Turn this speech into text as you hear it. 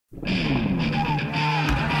Trees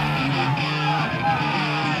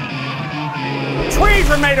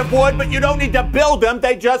are made of wood, but you don't need to build them.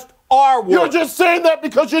 They just are wood. You're just saying that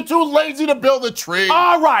because you're too lazy to build a tree.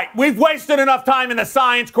 All right, we've wasted enough time in the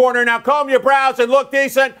science corner. Now comb your brows and look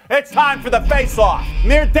decent. It's time for the face-off.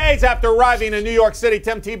 Mere days after arriving in New York City,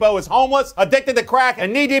 Tim Tebow is homeless, addicted to crack,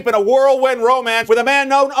 and knee-deep in a whirlwind romance with a man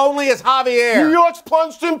known only as Javier. New York's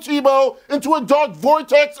plunged Tim Tebow into a dark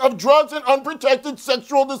vortex of drugs and unprotected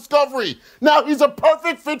sexual discovery. Now he's a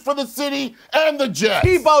perfect fit for the city and the Jets.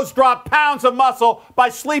 Tebow's dropped pounds of muscle by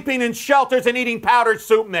sleeping in shelters and eating powdered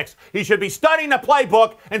soup mix. He should be studying the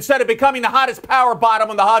playbook instead of becoming the hottest power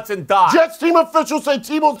bottom on the Hudson Dock. Jets team officials say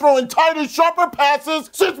Tebow's throwing tighter, sharper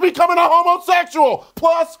passes since becoming a homosexual.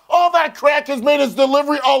 Plus, all that crack has made his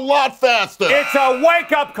delivery a lot faster. It's a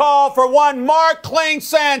wake-up call for one Mark Clean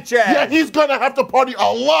Sanchez. Yeah, he's gonna have to party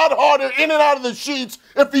a lot harder in and out of the sheets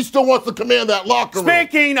if he still wants to command that locker room.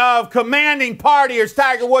 Speaking of commanding partiers,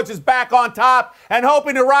 Tiger Woods is back on top and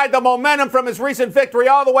hoping to ride the momentum from his recent victory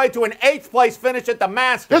all the way to an 8th place finish at the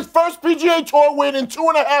Masters. His first PGA Tour win in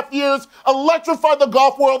 2.5 years electrified the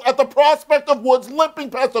golf world at the prospect of Woods limping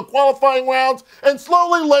past the qualifying rounds and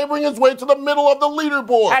slowly laboring his way to the middle of the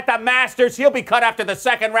leaderboard. At the Masters, he'll be cut after the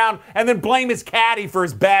second round and then blame his caddy for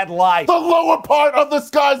his bad life. The lower part of the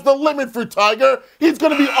sky's the limit for Tiger. He's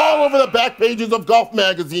going to be all over the back pages of golf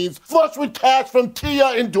magazines, flush with cash from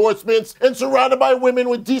Tia endorsements, and surrounded by women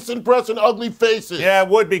with decent breasts and ugly faces. Yeah, it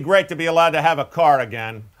would be great to be allowed to have a car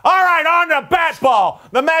again. All right, on to bat ball.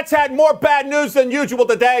 The Mets had more bad news than usual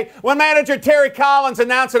today when manager Terry Collins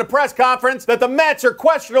announced at a press conference that the Mets are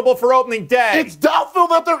questionable for opening day. It's doubtful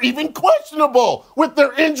that they're even questionable. With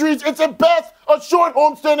their injuries, it's at best a short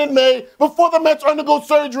homestand in May before the Mets undergo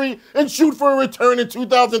surgery and shoot for a return in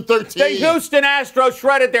 2013. The Houston Astros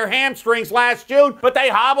shredded their hamstrings last June, but they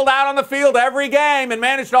hobbled out on the field every game and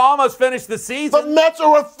managed to almost finish the season. The Mets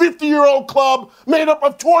are a 50-year-old club made up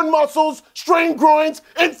of torn muscles, strained groins,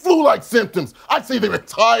 and flu-like symptoms. I'd say they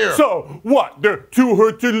retire. So, what? They're too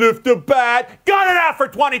hurt to lift a bat? Got it out for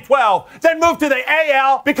 2012. Then move to the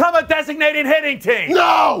AL, become a designated hitting team.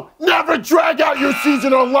 No! Never drag out your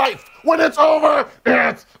season or life. When it's over,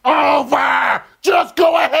 it's over. Just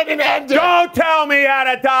go ahead and end it. Don't tell me how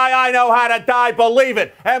to die. I know how to die. Believe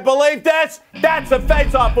it. And believe this, that's a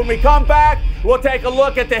face-off. When we come back, we'll take a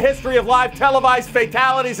look at the history of live televised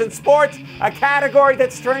fatalities in sports, a category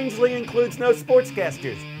that strangely includes no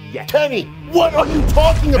sportscasters yet. Kenny, what are you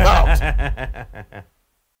talking about?